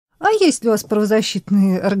есть ли у вас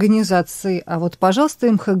правозащитные организации? А вот,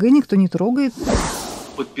 пожалуйста, МХГ никто не трогает.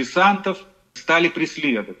 Подписантов стали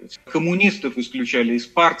преследовать. Коммунистов исключали из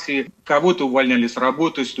партии, кого-то увольняли с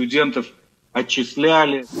работы, студентов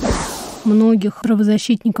отчисляли. Многих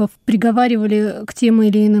правозащитников приговаривали к тем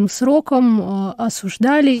или иным срокам,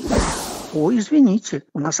 осуждали. Ой, извините,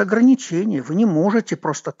 у нас ограничения. Вы не можете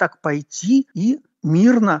просто так пойти и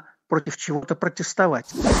мирно против чего-то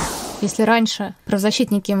протестовать. Если раньше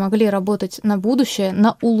правозащитники могли работать на будущее,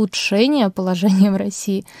 на улучшение положения в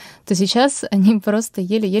России, то сейчас они просто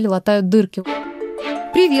еле-еле латают дырки.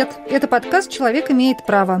 Привет! Это подкаст «Человек, имеет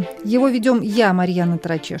право». Его ведем я, Марьяна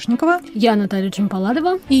Тарачешникова. Я, Наталья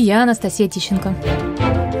Джампаладова. И я, Анастасия Тищенко.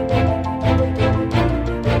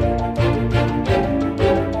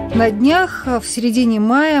 На днях, в середине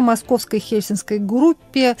мая, Московской Хельсинской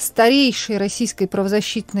Группе, старейшей российской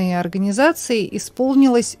правозащитной организации,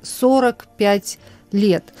 исполнилось 45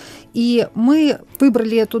 лет. И мы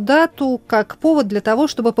выбрали эту дату как повод для того,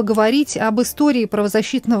 чтобы поговорить об истории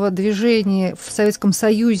правозащитного движения в Советском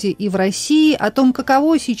Союзе и в России, о том,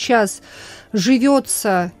 каково сейчас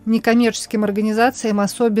живется некоммерческим организациям,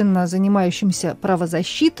 особенно занимающимся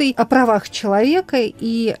правозащитой, о правах человека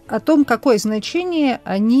и о том, какое значение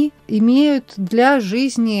они имеют для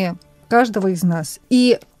жизни каждого из нас.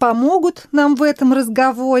 И помогут нам в этом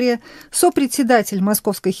разговоре сопредседатель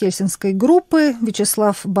Московской Хельсинской Группы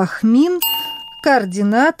Вячеслав Бахмин,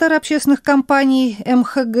 координатор общественных компаний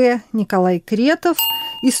МХГ Николай Кретов,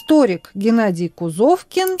 историк Геннадий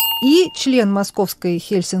Кузовкин и член Московской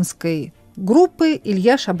Хельсинской Группы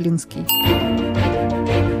Илья Шаблинский.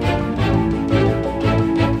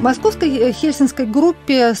 Московской Хельсинской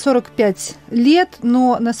Группе 45 лет,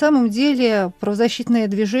 но на самом деле правозащитное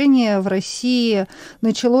движение в России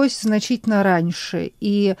началось значительно раньше.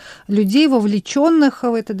 И людей, вовлеченных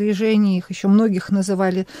в это движение, их еще многих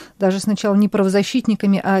называли даже сначала не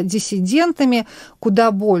правозащитниками, а диссидентами, куда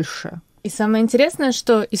больше. И самое интересное,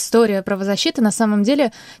 что история правозащиты на самом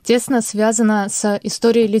деле тесно связана с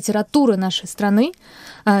историей литературы нашей страны.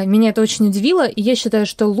 Меня это очень удивило, и я считаю,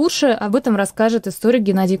 что лучше об этом расскажет историк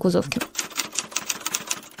Геннадий Кузовкин.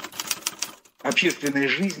 Общественная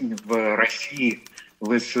жизнь в России,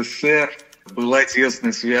 в СССР была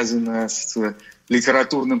тесно связана с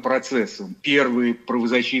литературным процессом. Первые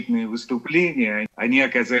правозащитные выступления, они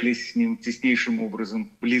оказались с ним теснейшим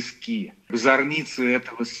образом близки. Зорницей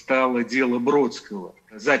этого стало дело Бродского.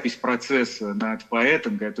 Запись процесса над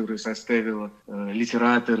поэтом, который составила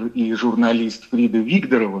литератор и журналист Фрида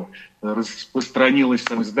Вигдорова, распространилась в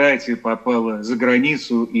самоиздате, попала за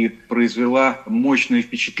границу и произвела мощное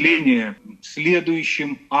впечатление.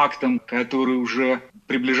 Следующим актом, который уже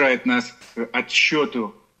приближает нас к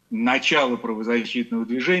отсчету начало правозащитного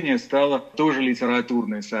движения, стало тоже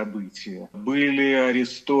литературное событие. Были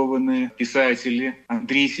арестованы писатели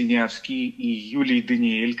Андрей Синявский и Юлий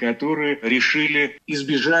Даниэль, которые решили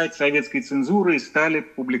избежать советской цензуры и стали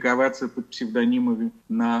публиковаться под псевдонимами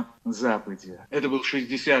на Западе. Это был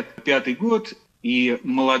 1965 год, и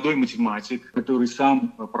молодой математик, который сам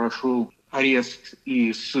прошел арест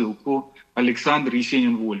и ссылку, Александр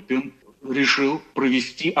Есенин-Вольпин, решил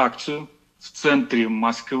провести акцию в центре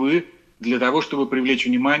Москвы для того, чтобы привлечь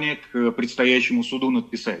внимание к предстоящему суду над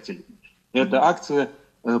писателями. Эта акция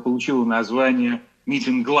получила название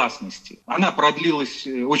 «Митинг гласности». Она продлилась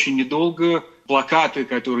очень недолго. Плакаты,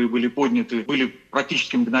 которые были подняты, были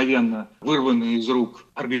практически мгновенно вырваны из рук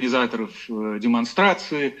организаторов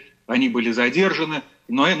демонстрации. Они были задержаны.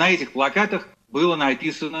 Но на этих плакатах было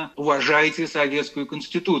написано «Уважайте Советскую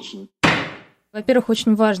Конституцию». Во-первых,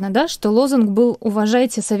 очень важно, да, что лозунг был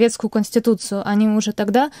 «Уважайте Советскую Конституцию». Они уже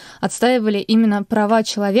тогда отстаивали именно права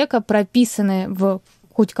человека, прописанные в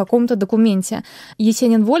хоть каком-то документе.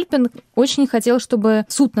 Есенин-Вольпин очень хотел, чтобы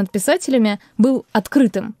суд над писателями был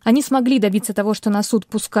открытым. Они смогли добиться того, что на суд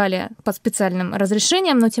пускали по специальным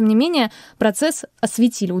разрешениям, но, тем не менее, процесс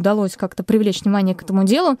осветили. Удалось как-то привлечь внимание к этому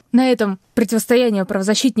делу. На этом противостояние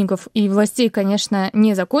правозащитников и властей, конечно,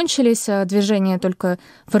 не закончились. Движения только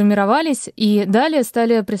формировались. И далее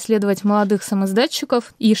стали преследовать молодых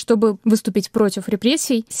самоиздатчиков. И чтобы выступить против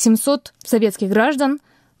репрессий, 700 советских граждан,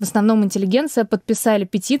 в основном интеллигенция, подписали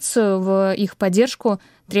петицию в их поддержку,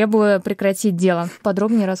 требуя прекратить дело.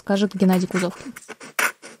 Подробнее расскажет Геннадий Кузовкин.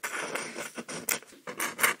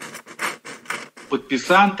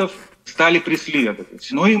 Подписантов стали преследовать,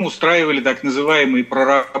 но им устраивали так называемые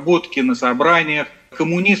проработки на собраниях.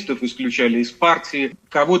 Коммунистов исключали из партии,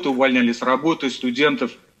 кого-то увольняли с работы,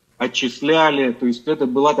 студентов отчисляли. То есть это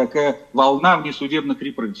была такая волна внесудебных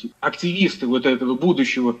репрессий. Активисты вот этого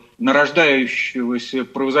будущего нарождающегося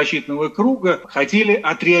правозащитного круга хотели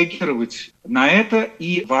отреагировать на это,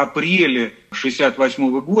 и в апреле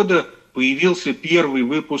 1968 года появился первый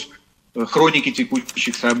выпуск «Хроники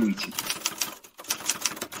текущих событий».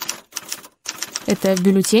 Это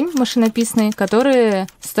бюллетень машинописный, который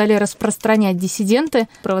стали распространять диссиденты,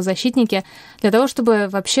 правозащитники, для того, чтобы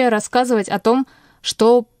вообще рассказывать о том,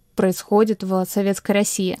 что происходит в Советской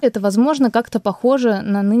России. Это, возможно, как-то похоже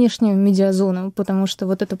на нынешнюю медиазону, потому что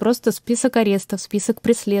вот это просто список арестов, список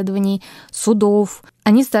преследований, судов.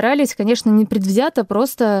 Они старались, конечно, непредвзято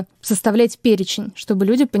просто составлять перечень, чтобы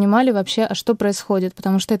люди понимали вообще, а что происходит,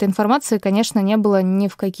 потому что этой информации, конечно, не было ни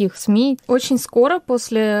в каких СМИ. Очень скоро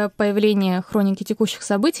после появления хроники текущих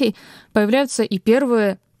событий появляются и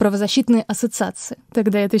первые правозащитные ассоциации.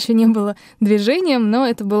 Тогда это еще не было движением, но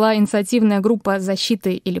это была инициативная группа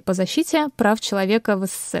защиты или по защите прав человека в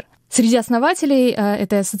СССР. Среди основателей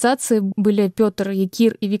этой ассоциации были Петр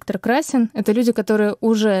Якир и Виктор Красин. Это люди, которые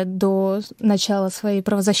уже до начала своей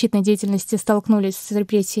правозащитной деятельности столкнулись с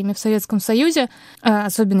репрессиями в Советском Союзе.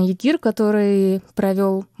 Особенно Якир, который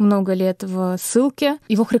провел много лет в ссылке.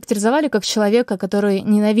 Его характеризовали как человека, который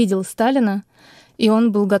ненавидел Сталина, и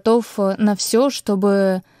он был готов на все,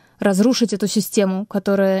 чтобы разрушить эту систему,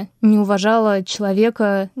 которая не уважала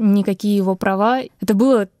человека, никакие его права. Это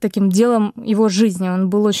было таким делом его жизни.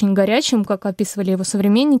 Он был очень горячим, как описывали его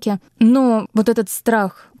современники. Но вот этот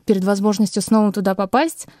страх перед возможностью снова туда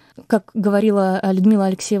попасть, как говорила Людмила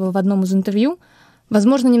Алексеева в одном из интервью,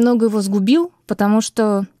 возможно, немного его сгубил, потому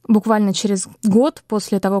что буквально через год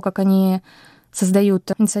после того, как они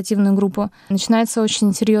создают инициативную группу, начинается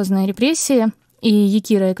очень серьезная репрессия, и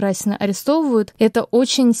Якира и Красина арестовывают. Это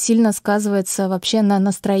очень сильно сказывается вообще на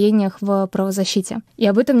настроениях в правозащите. И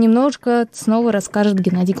об этом немножко снова расскажет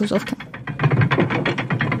Геннадий Кузовкин.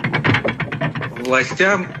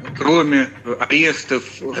 Властям, кроме арестов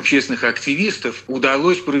общественных активистов,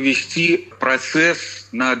 удалось провести процесс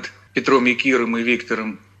над Петром Якиром и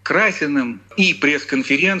Виктором Красиным и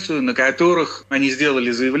пресс-конференцию, на которых они сделали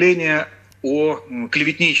заявление о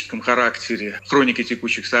клеветническом характере хроники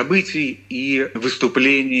текущих событий и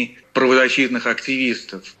выступлений правозащитных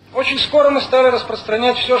активистов. Очень скоро мы стали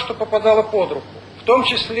распространять все, что попадало под руку, в том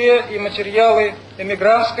числе и материалы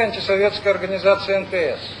эмигрантской антисоветской организации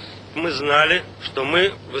НТС. Мы знали, что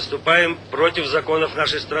мы выступаем против законов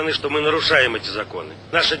нашей страны, что мы нарушаем эти законы.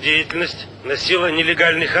 Наша деятельность носила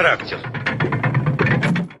нелегальный характер.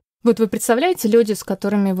 Вот вы представляете, люди, с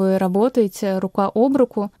которыми вы работаете рука об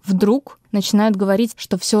руку, вдруг начинают говорить,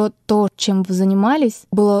 что все то, чем вы занимались,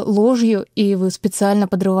 было ложью, и вы специально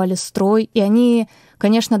подрывали строй, и они,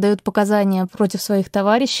 конечно, дают показания против своих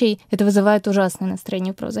товарищей. Это вызывает ужасное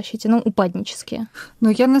настроение в правозащите, упаднические. Но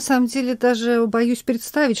я, на самом деле, даже боюсь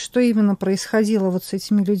представить, что именно происходило вот с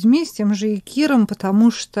этими людьми, с тем же Якиром,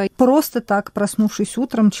 потому что просто так, проснувшись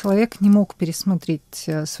утром, человек не мог пересмотреть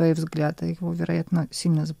свои взгляды. Его, вероятно,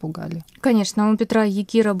 сильно запугали. Конечно, у Петра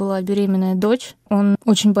Якира была беременная дочь. Он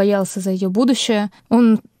очень боялся за ее будущее.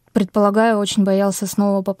 Он, предполагаю, очень боялся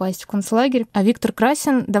снова попасть в концлагерь. А Виктор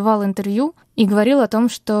Красин давал интервью и говорил о том,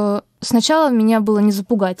 что сначала меня было не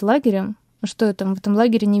запугать лагерем, что я там в этом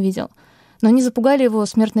лагере не видел, но они запугали его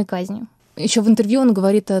смертной казнью. Еще в интервью он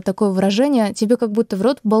говорит такое выражение: тебе как будто в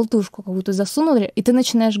рот болтушку какую-то засунули, и ты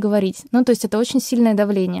начинаешь говорить. То есть это очень сильное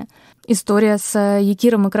давление. История с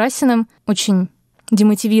Якиром и Красиным очень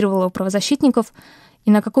демотивировала правозащитников, и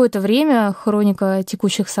на какое-то время хроника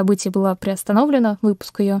текущих событий была приостановлена,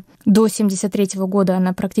 выпуск ее. До 1973 года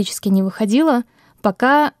она практически не выходила,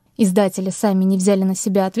 пока издатели сами не взяли на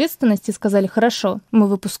себя ответственность и сказали: хорошо, мы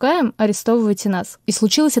выпускаем, арестовывайте нас. И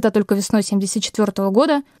случилось это только весной 1974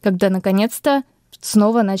 года, когда наконец-то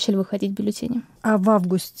снова начали выходить бюллетени. А в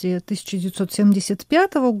августе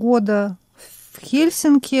 1975 года в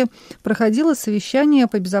Хельсинки проходило совещание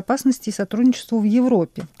по безопасности и сотрудничеству в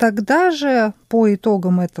Европе. Тогда же, по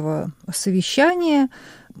итогам этого совещания,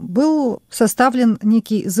 был составлен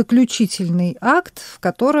некий заключительный акт, в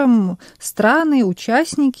котором страны,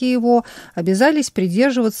 участники его, обязались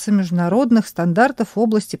придерживаться международных стандартов в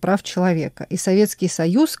области прав человека. И Советский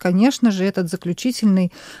Союз, конечно же, этот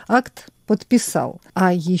заключительный акт подписал.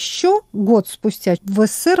 А еще год спустя в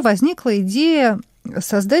СССР возникла идея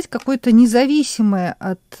создать какое-то независимое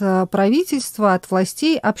от правительства, от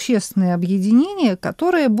властей общественное объединение,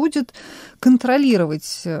 которое будет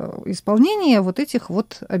контролировать исполнение вот этих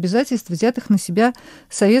вот обязательств, взятых на себя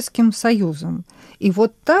Советским Союзом. И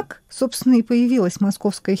вот так, собственно, и появилась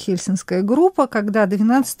Московская Хельсинская группа, когда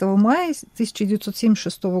 12 мая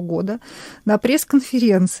 1976 года на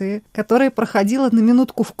пресс-конференции, которая проходила на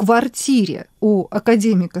минутку в квартире у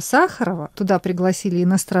академика Сахарова, туда пригласили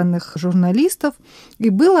иностранных журналистов, и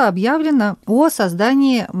было объявлено о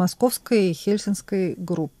создании Московской Хельсинской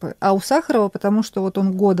группы. А у Сахарова, потому что вот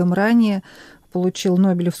он годом ранее получил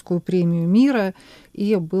Нобелевскую премию мира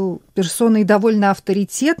и был персоной довольно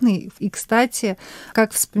авторитетной. И, кстати,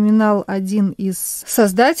 как вспоминал один из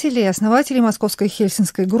создателей, основателей Московской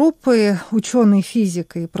Хельсинской группы,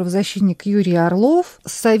 ученый-физик и правозащитник Юрий Орлов,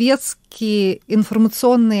 советские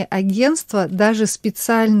информационные агентства даже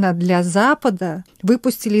специально для Запада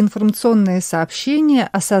выпустили информационное сообщение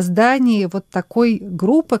о создании вот такой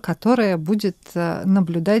группы, которая будет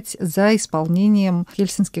наблюдать за исполнением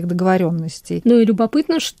хельсинских договоренностей. Ну и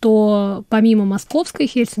любопытно, что помимо Московской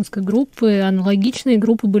Хельсинской группы, аналогичные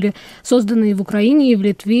группы были созданы и в Украине, и в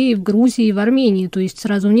Литве, и в Грузии, и в Армении, то есть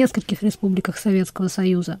сразу в нескольких республиках Советского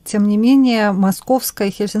Союза. Тем не менее,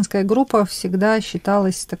 Московская Хельсинская группа всегда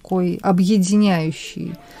считалась такой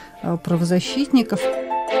объединяющей правозащитников.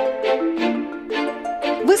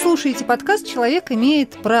 Вы слушаете подкаст «Человек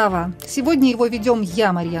имеет право». Сегодня его ведем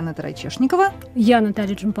я, Марьяна Тарачешникова. Я,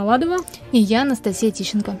 Наталья Джампаладова. И я, Анастасия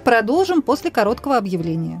Тищенко. Продолжим после короткого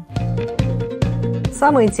объявления.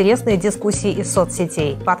 Самые интересные дискуссии из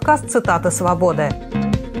соцсетей. Подкаст «Цитаты свободы».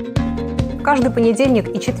 Каждый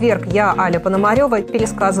понедельник и четверг я, Аля Пономарёва,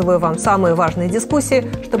 пересказываю вам самые важные дискуссии,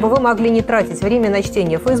 чтобы вы могли не тратить время на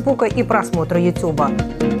чтение Фейсбука и просмотра Ютуба.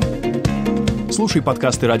 Слушай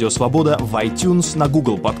подкасты «Радио Свобода» в iTunes, на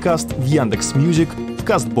Google Подкаст, в Яндекс.Мьюзик, в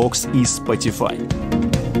Кастбокс и Spotify.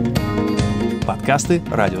 Подкасты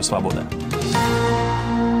 «Радио Свобода».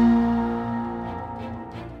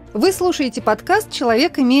 Вы слушаете подкаст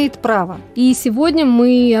 «Человек имеет право». И сегодня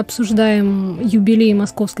мы обсуждаем юбилей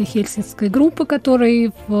Московской Хельсинской группы,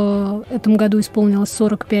 которой в этом году исполнилось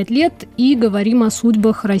 45 лет, и говорим о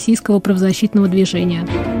судьбах российского правозащитного движения.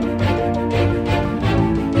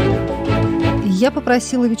 Я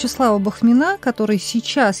попросила Вячеслава Бахмина, который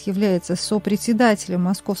сейчас является сопредседателем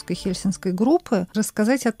Московской Хельсинской группы,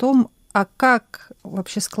 рассказать о том, а как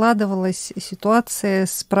вообще складывалась ситуация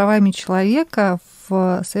с правами человека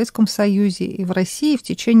в Советском Союзе и в России в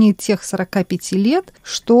течение тех 45 лет,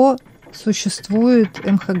 что существует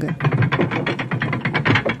МХГ.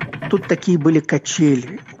 Тут такие были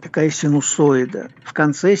качели, такая синусоида. В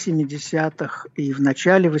конце 70-х и в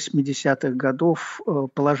начале 80-х годов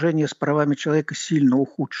положение с правами человека сильно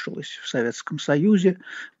ухудшилось в Советском Союзе.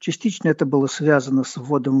 Частично это было связано с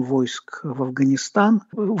вводом войск в Афганистан.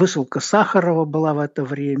 Высылка Сахарова была в это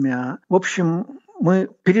время. В общем, мы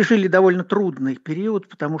пережили довольно трудный период,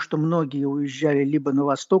 потому что многие уезжали либо на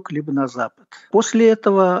восток, либо на запад. После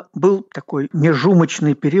этого был такой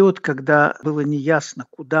межумочный период, когда было неясно,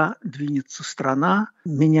 куда двинется страна.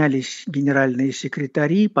 Менялись генеральные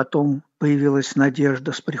секретари, потом появилась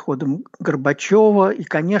надежда с приходом Горбачева. И,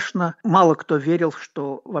 конечно, мало кто верил,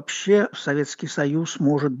 что вообще Советский Союз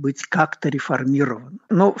может быть как-то реформирован.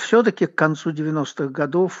 Но все-таки к концу 90-х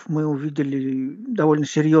годов мы увидели довольно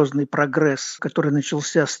серьезный прогресс, который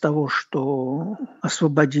начался с того, что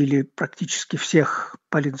освободили практически всех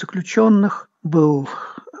политзаключенных, был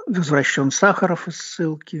возвращен Сахаров из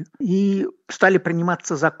ссылки, и стали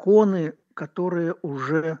приниматься законы, которые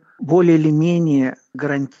уже более или менее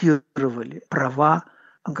гарантировали права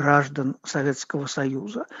граждан Советского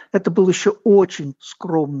Союза. Это был еще очень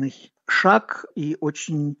скромный шаг и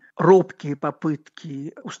очень робкие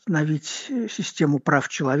попытки установить систему прав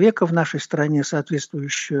человека в нашей стране,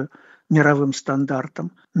 соответствующую мировым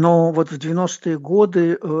стандартам. Но вот в 90-е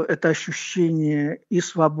годы это ощущение и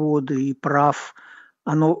свободы, и прав,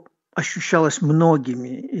 оно ощущалось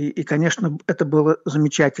многими. И, конечно, это было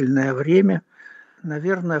замечательное время.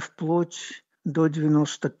 Наверное, вплоть до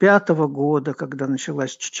 95-го года, когда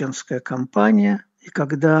началась чеченская кампания, и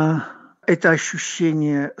когда это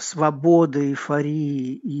ощущение свободы,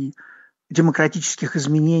 эйфории и демократических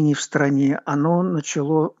изменений в стране, оно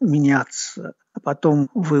начало меняться. А потом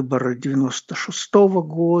выборы 96-го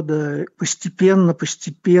года. Постепенно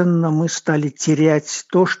мы стали терять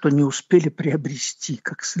то, что не успели приобрести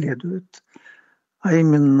как следует, а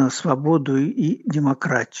именно свободу и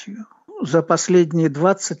демократию. За последние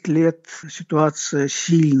 20 лет ситуация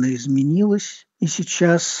сильно изменилась, и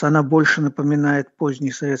сейчас она больше напоминает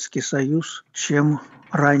поздний Советский Союз, чем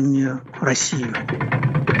раннюю Россию.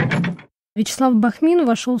 Вячеслав Бахмин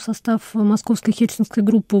вошел в состав Московской Хельсинской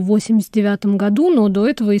группы в 1989 году, но до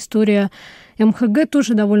этого история МХГ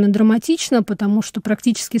тоже довольно драматична, потому что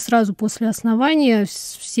практически сразу после основания,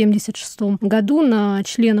 в 1976 году, на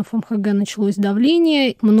членов МХГ началось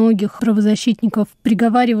давление. Многих правозащитников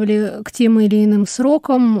приговаривали к тем или иным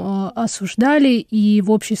срокам, осуждали, и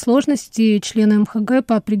в общей сложности члены МХГ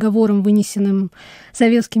по приговорам, вынесенным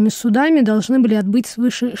советскими судами, должны были отбыть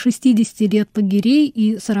свыше 60 лет лагерей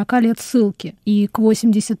и 40 лет ссылки. И к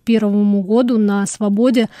 1981 году на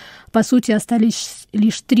свободе, по сути, остались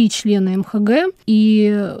лишь 3 члена МХГ, и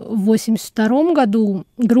в 1982 году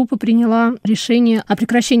группа приняла решение о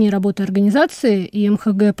прекращении работы организации, и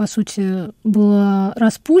МХГ, по сути, была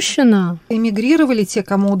распущена. Эмигрировали те,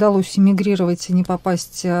 кому удалось эмигрировать и не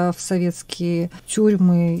попасть в советские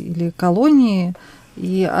тюрьмы или колонии.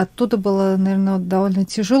 И оттуда было, наверное, довольно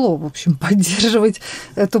тяжело, в общем, поддерживать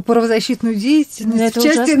эту правозащитную деятельность в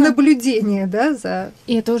части наблюдения, да, за...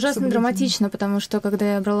 И это ужасно драматично, потому что,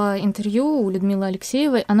 когда я брала интервью у Людмилы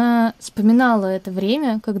Алексеевой, она вспоминала это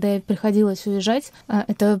время, когда ей приходилось уезжать.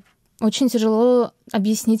 Это очень тяжело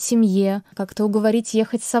объяснить семье, как-то уговорить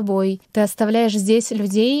ехать с собой. Ты оставляешь здесь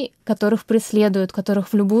людей, которых преследуют, которых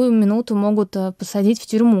в любую минуту могут посадить в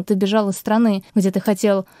тюрьму. Ты бежал из страны, где ты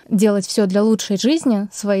хотел делать все для лучшей жизни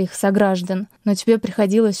своих сограждан, но тебе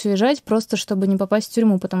приходилось уезжать просто, чтобы не попасть в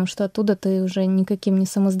тюрьму, потому что оттуда ты уже никаким не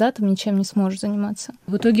самоздатом, ничем не сможешь заниматься.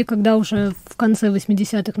 В итоге, когда уже в конце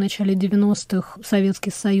 80-х, начале 90-х Советский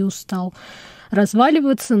Союз стал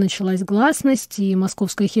разваливаться, началась гласность, и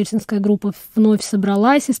Московская Хельсинская группа вновь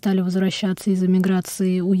собралась, и стали возвращаться из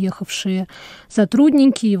эмиграции уехавшие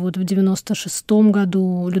сотрудники. И вот в 1996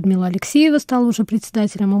 году Людмила Алексеева стала уже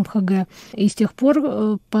председателем МХГ. И с тех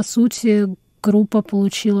пор, по сути, группа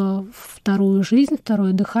получила вторую жизнь,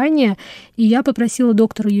 второе дыхание. И я попросила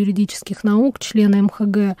доктора юридических наук, члена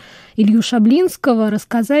МХГ Илью Шаблинского,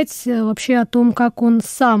 рассказать вообще о том, как он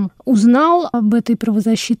сам узнал об этой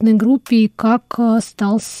правозащитной группе и как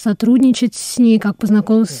стал сотрудничать с ней, как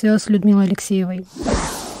познакомился с Людмилой Алексеевой.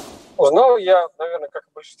 Узнал я, наверное, как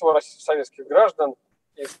и большинство советских граждан,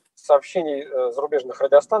 из сообщений зарубежных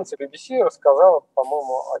радиостанций. BBC рассказала,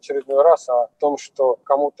 по-моему, очередной раз о том, что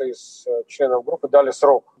кому-то из членов группы дали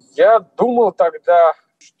срок. Я думал тогда,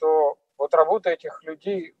 что вот работа этих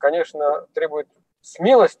людей, конечно, требует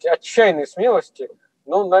смелости, отчаянной смелости,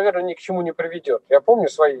 но, наверное, ни к чему не приведет. Я помню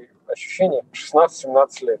свои ощущения в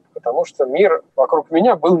 16-17 лет, потому что мир вокруг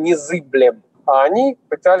меня был незыблем, а они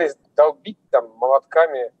пытались долбить там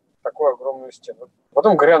молотками такую огромную стену.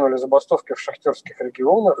 Потом грянули забастовки в шахтерских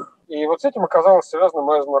регионах. И вот с этим оказалось связано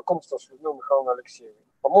мое знакомство с Людмилой Михайловной Алексеевой.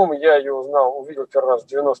 По-моему, я ее увидел первый раз в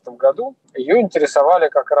 90-м году. Ее интересовали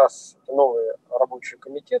как раз новые рабочие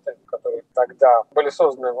комитеты, которые тогда были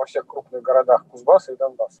созданы во всех крупных городах Кузбасса и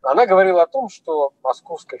Донбасса. Она говорила о том, что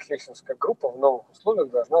Московская Хельсинская группа в новых условиях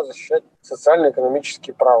должна защищать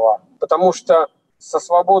социально-экономические права. Потому что со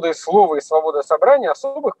свободой слова и свободой собрания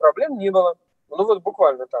особых проблем не было. Ну вот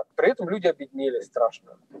буквально так. При этом люди обеднели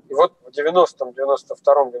страшно. И вот в 90-м,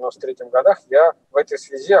 92-м, 93-м годах я в этой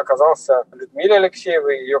связи оказался Людмиле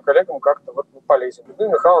Алексеевой и ее коллегам как-то полезен.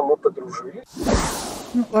 Людмила Михайловна, мы подружились.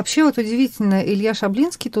 Ну, вообще вот удивительно, Илья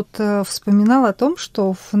Шаблинский тут вспоминал о том,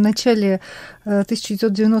 что в начале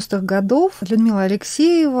 1990-х годов Людмила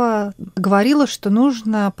Алексеева говорила, что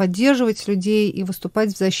нужно поддерживать людей и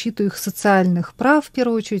выступать в защиту их социальных прав, в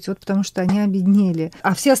первую очередь, вот потому что они обеднели.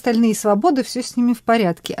 А все остальные свободы, все с ними в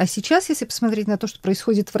порядке. А сейчас, если посмотреть на то, что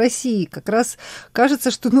происходит в России, как раз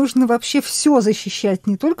кажется, что нужно вообще все защищать,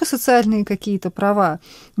 не только социальные какие-то права,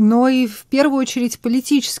 но и в первую очередь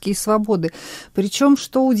политические свободы. Причем,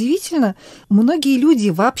 что удивительно, многие люди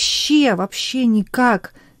вообще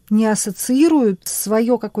никак не ассоциируют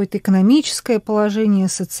свое какое-то экономическое положение,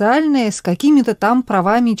 социальное с какими-то там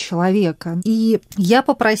правами человека. И я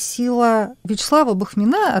попросила Вячеслава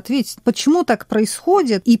Бахмина ответить, почему так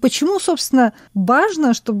происходит и почему, собственно,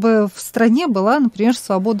 важно, чтобы в стране была, например,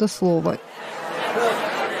 свобода слова.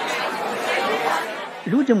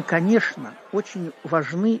 Людям, конечно, очень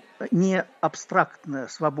важны не абстрактная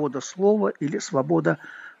свобода слова или свобода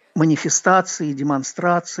манифестаций,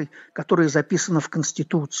 демонстраций, которые записаны в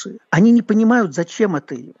Конституции. Они не понимают, зачем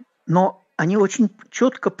это им, но они очень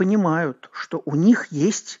четко понимают, что у них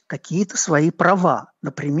есть какие-то свои права.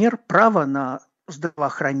 Например, право на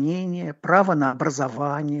здравоохранение, право на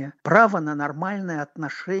образование, право на нормальное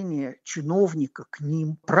отношение чиновника к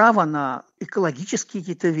ним, право на экологические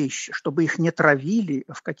какие-то вещи, чтобы их не травили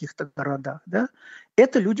в каких-то городах. Да?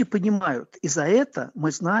 Это люди понимают. И за это,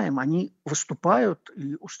 мы знаем, они выступают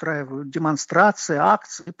и устраивают демонстрации,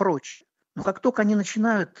 акции и прочее. Но как только они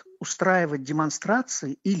начинают устраивать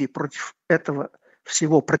демонстрации или против этого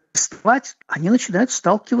всего протестовать, они начинают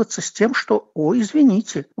сталкиваться с тем, что,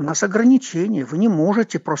 извините, у нас ограничения, вы не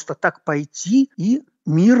можете просто так пойти и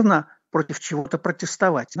мирно против чего-то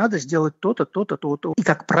протестовать. Надо сделать то-то, то-то, то-то. И,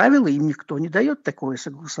 как правило, им никто не дает такое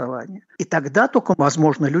согласование. И тогда только,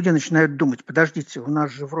 возможно, люди начинают думать, подождите, у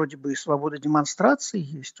нас же вроде бы и свобода демонстрации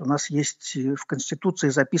есть, у нас есть в Конституции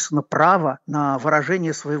записано право на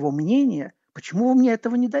выражение своего мнения. Почему вы мне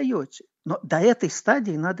этого не даете? Но до этой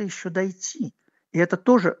стадии надо еще дойти. И это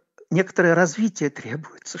тоже некоторое развитие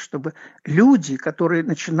требуется, чтобы люди, которые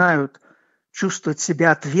начинают чувствовать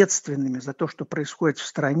себя ответственными за то, что происходит в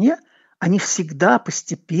стране, они всегда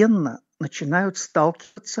постепенно начинают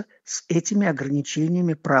сталкиваться с этими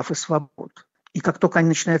ограничениями прав и свобод. И как только они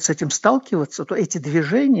начинают с этим сталкиваться, то эти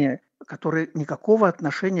движения, которые никакого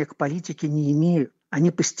отношения к политике не имеют,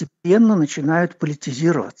 они постепенно начинают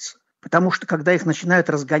политизироваться. Потому что когда их начинают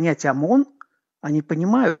разгонять ОМОН, они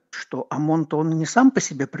понимают, что ОМОН-то он не сам по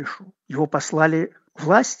себе пришел. Его послали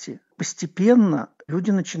власти. Постепенно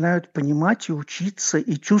люди начинают понимать и учиться,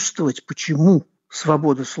 и чувствовать, почему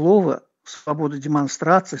свобода слова, свобода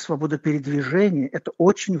демонстрации, свобода передвижения – это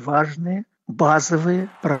очень важные, базовые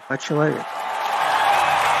права человека.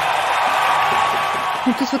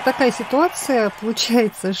 То есть вот такая ситуация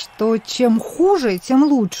получается, что чем хуже, тем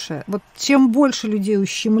лучше. Вот чем больше людей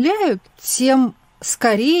ущемляют, тем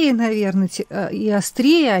скорее, наверное, и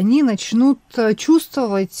острее они начнут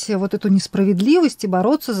чувствовать вот эту несправедливость и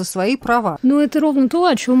бороться за свои права. Ну, это ровно то,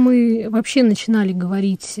 о чем мы вообще начинали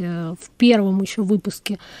говорить в первом еще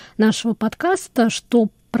выпуске нашего подкаста, что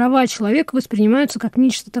права человека воспринимаются как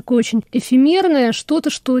нечто такое очень эфемерное, что-то,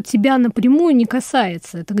 что тебя напрямую не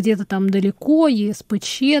касается. Это где-то там далеко,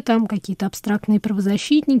 ЕСПЧ, там какие-то абстрактные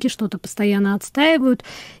правозащитники что-то постоянно отстаивают.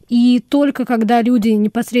 И только когда люди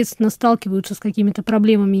непосредственно сталкиваются с какими-то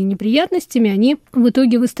проблемами и неприятностями, они в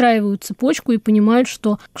итоге выстраивают цепочку и понимают,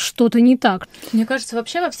 что что-то не так. Мне кажется,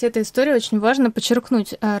 вообще во всей этой истории очень важно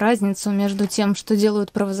подчеркнуть разницу между тем, что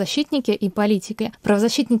делают правозащитники и политики.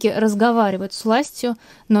 Правозащитники разговаривают с властью,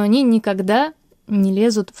 но они никогда не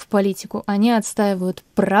лезут в политику. Они отстаивают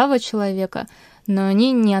право человека, но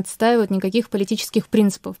они не отстаивают никаких политических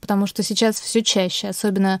принципов, потому что сейчас все чаще,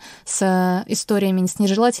 особенно с историями с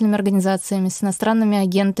нежелательными организациями, с иностранными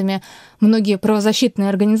агентами, многие правозащитные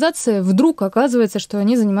организации вдруг оказывается, что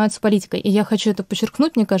они занимаются политикой. И я хочу это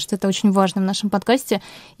подчеркнуть, мне кажется, это очень важно в нашем подкасте.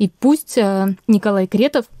 И пусть Николай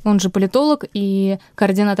Кретов, он же политолог и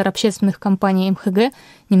координатор общественных кампаний МХГ,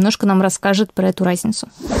 немножко нам расскажет про эту разницу.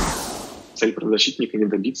 Цель правозащитника не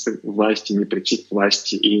добиться власти, не прийти к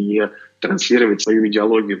власти и не транслировать свою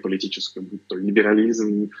идеологию политическую, будь то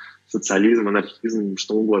либерализм, социализм, анархизм,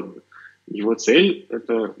 что угодно. Его цель –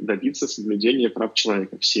 это добиться соблюдения прав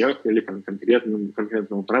человека, всех или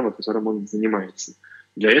конкретного права, которым он занимается.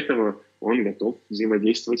 Для этого он готов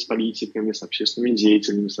взаимодействовать с политиками, с общественными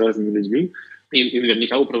деятелями, с разными людьми. И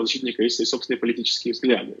наверняка у правозащитника есть свои собственные политические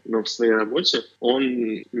взгляды, но в своей работе он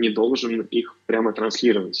не должен их прямо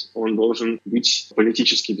транслировать. Он должен быть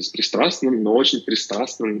политически беспристрастным, но очень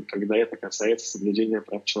пристрастным, когда это касается соблюдения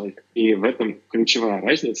прав человека. И в этом ключевая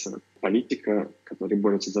разница политика, который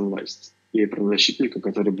борется за власть, и правозащитника,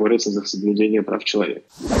 который борется за соблюдение прав человека.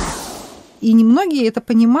 И немногие это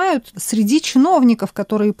понимают среди чиновников,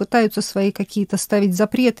 которые пытаются свои какие-то ставить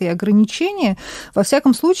запреты и ограничения. Во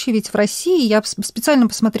всяком случае, ведь в России, я специально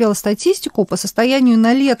посмотрела статистику, по состоянию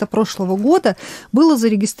на лето прошлого года было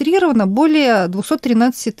зарегистрировано более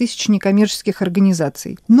 213 тысяч некоммерческих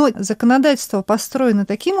организаций. Но законодательство построено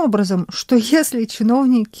таким образом, что если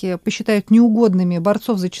чиновники посчитают неугодными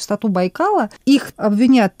борцов за чистоту Байкала, их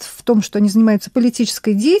обвинят в том, что они занимаются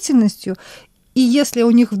политической деятельностью. И если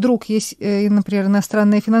у них вдруг есть, например,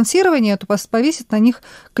 иностранное финансирование, то повесят на них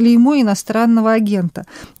клеймо иностранного агента.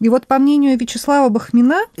 И вот по мнению Вячеслава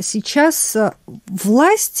Бахмина, сейчас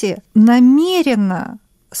власти намеренно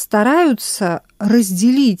стараются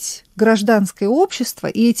разделить гражданское общество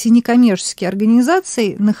и эти некоммерческие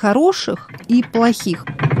организации на хороших и плохих.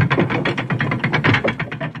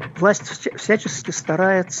 Власть всячески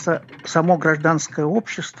старается само гражданское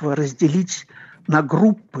общество разделить на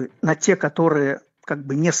группы, на те, которые как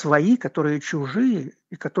бы не свои, которые чужие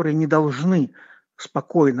и которые не должны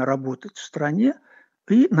спокойно работать в стране,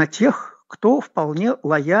 и на тех, кто вполне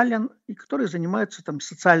лоялен и которые занимаются там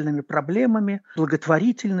социальными проблемами,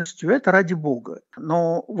 благотворительностью. Это ради бога.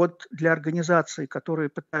 Но вот для организаций, которые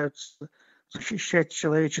пытаются защищать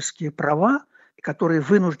человеческие права, и которые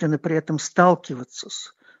вынуждены при этом сталкиваться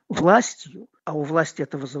с властью, а у власти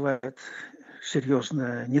это вызывает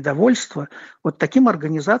серьезное недовольство. Вот таким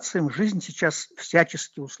организациям жизнь сейчас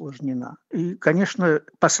всячески усложнена. И, конечно,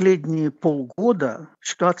 последние полгода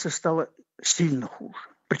ситуация стала сильно хуже.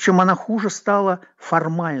 Причем она хуже стала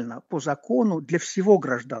формально, по закону, для всего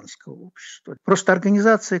гражданского общества. Просто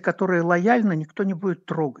организации, которые лояльны, никто не будет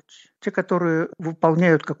трогать. Те, которые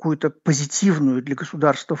выполняют какую-то позитивную для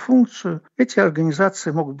государства функцию, эти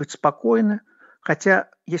организации могут быть спокойны. Хотя,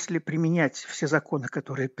 если применять все законы,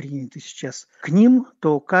 которые приняты сейчас к ним,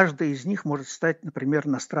 то каждый из них может стать, например,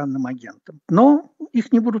 иностранным агентом. Но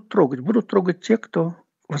их не будут трогать те, кто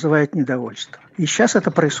вызывает недовольство. И сейчас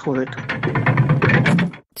это происходит.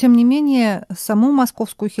 Тем не менее, саму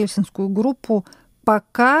Московскую Хельсинскую группу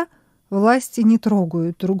пока власти не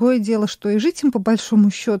трогают. Другое дело, что и жить им по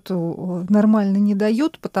большому счету нормально не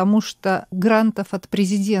дают, потому что грантов от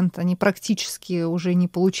президента они практически уже не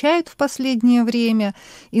получают в последнее время.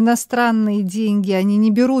 Иностранные деньги они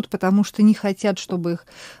не берут, потому что не хотят, чтобы их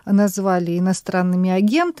назвали иностранными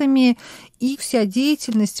агентами. И вся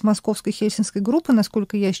деятельность Московской Хельсинской группы,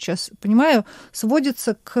 насколько я сейчас понимаю,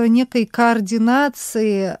 сводится к некой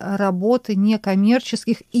координации работы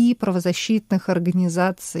некоммерческих и правозащитных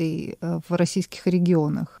организаций в российских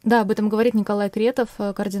регионах. Да, об этом говорит Николай Кретов,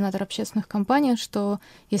 координатор общественных кампаний, что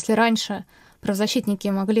если раньше правозащитники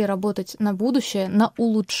могли работать на будущее, на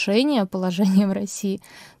улучшение положения в России,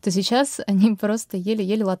 то сейчас они просто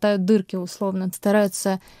еле-еле латают дырки условно,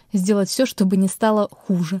 стараются сделать все, чтобы не стало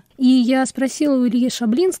хуже. И я спросила у Ильи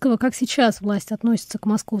Шаблинского, как сейчас власть относится к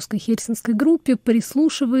Московской Хельсинской группе,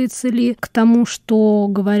 прислушивается ли к тому, что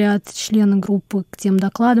говорят члены группы, к тем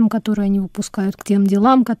докладам, которые они выпускают, к тем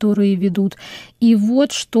делам, которые ведут. И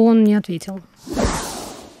вот что он мне ответил.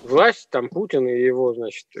 Власть, там Путин и его,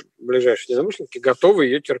 ближайшие единомышленники готовы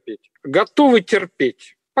ее терпеть. Готовы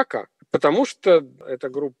терпеть. Пока. Потому что эта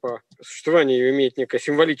группа, существование ее имеет некое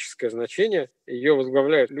символическое значение. Ее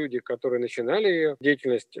возглавляют люди, которые начинали ее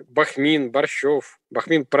деятельность. Бахмин, Борщев.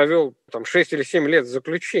 Бахмин провел 6 или 7 лет в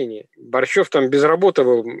заключении. Борщев там без работы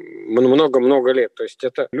был много-много лет. То есть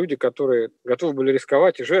это люди, которые готовы были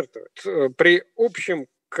рисковать и жертвовать. При общем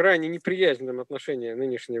крайне неприязненном отношении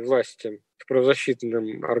нынешней власти к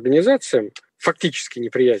правозащитным организациям, фактически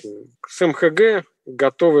неприязненным, с МХГ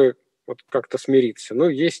готовы как-то смириться.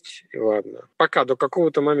 Есть и ладно. Пока, до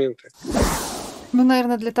какого-то момента.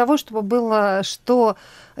 Наверное, для того, чтобы было что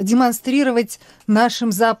демонстрировать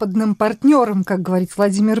нашим западным партнерам, как говорит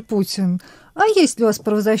Владимир Путин. А есть ли у вас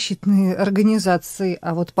правозащитные организации?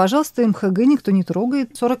 А вот, пожалуйста, МХГ никто не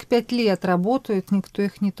трогает. 45 лет работают, никто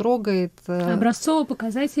их не трогает.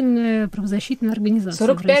 Образцово-показательная правозащитная организация.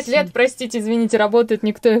 45 лет, простите, извините, работают,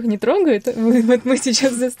 никто их не трогает. Вот мы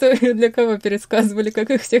сейчас историю для кого пересказывали,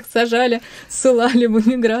 как их всех сажали, ссылали в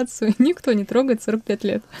эмиграцию. Никто не трогает 45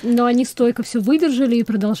 лет. Но они стойко все выдержали и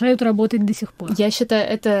продолжают работать до сих пор. Я считаю,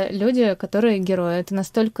 это люди, которые герои. Это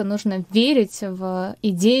настолько нужно верить в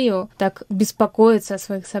идею, так беспокоиться о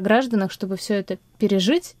своих согражданах, чтобы все это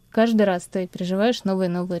пережить. Каждый раз ты переживаешь новые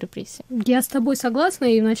репрессии. Я с тобой согласна,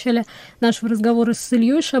 и в начале нашего разговора с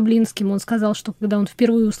Ильей Шаблинским он сказал, что когда он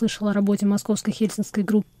впервые услышал о работе Московской Хельсинской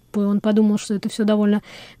группы, он подумал, что это все довольно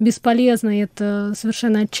бесполезно, и это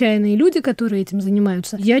совершенно отчаянные люди, которые этим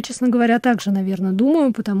занимаются. Я, честно говоря, также, наверное,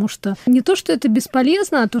 думаю, потому что не то, что это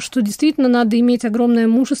бесполезно, а то, что действительно надо иметь огромное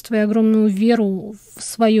мужество и огромную веру в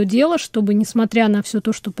свое дело, чтобы, несмотря на все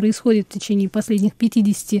то, что происходит в течение последних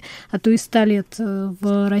 50, а то и 100 лет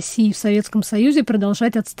в России, в Советском Союзе,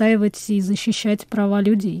 продолжать отстаивать и защищать права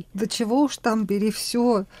людей. Да чего уж там, бери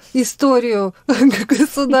всю историю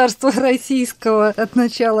государства российского от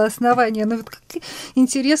начала основания. Но вот как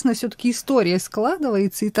интересно все-таки история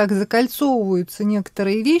складывается и так закольцовываются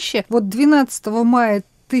некоторые вещи. Вот 12 мая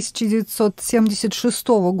 1976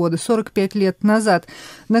 года, 45 лет назад,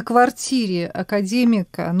 на квартире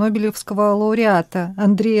академика, нобелевского лауреата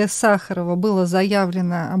Андрея Сахарова было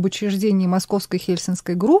заявлено об учреждении Московской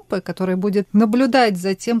Хельсинской группы, которая будет наблюдать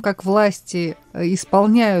за тем, как власти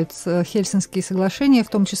исполняют Хельсинские соглашения, в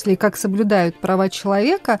том числе и как соблюдают права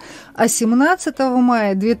человека. А 17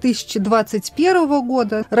 мая 2021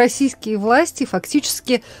 года российские власти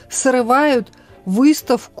фактически срывают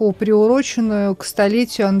выставку, приуроченную к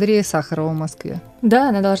столетию Андрея Сахарова в Москве. Да,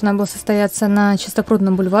 она должна была состояться на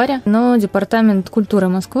Чистопрудном бульваре, но Департамент культуры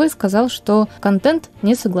Москвы сказал, что контент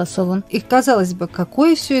не согласован. И, казалось бы,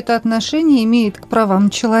 какое все это отношение имеет к правам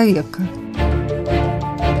человека?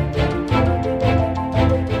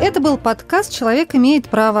 Это был подкаст «Человек имеет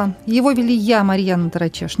право». Его вели я, Марьяна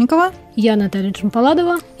Тарачешникова. Я, Наталья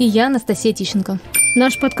Джампаладова. И я, Анастасия Тищенко.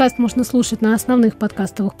 Наш подкаст можно слушать на основных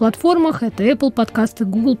подкастовых платформах. Это Apple подкасты,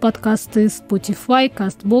 Google подкасты, Spotify,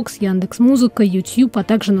 CastBox, Яндекс.Музыка, YouTube, а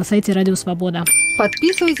также на сайте Радио Свобода.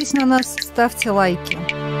 Подписывайтесь на нас, ставьте лайки.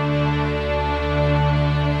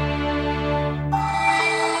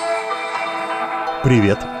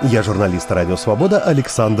 Привет, я журналист «Радио Свобода»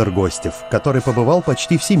 Александр Гостев, который побывал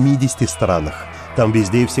почти в 70 странах. Там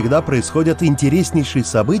везде и всегда происходят интереснейшие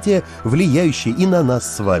события, влияющие и на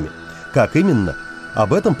нас с вами. Как именно?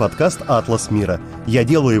 Об этом подкаст «Атлас мира». Я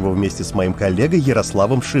делаю его вместе с моим коллегой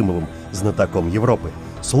Ярославом Шимовым, знатоком Европы.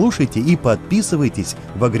 Слушайте и подписывайтесь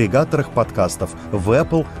в агрегаторах подкастов в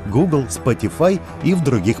Apple, Google, Spotify и в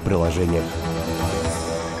других приложениях.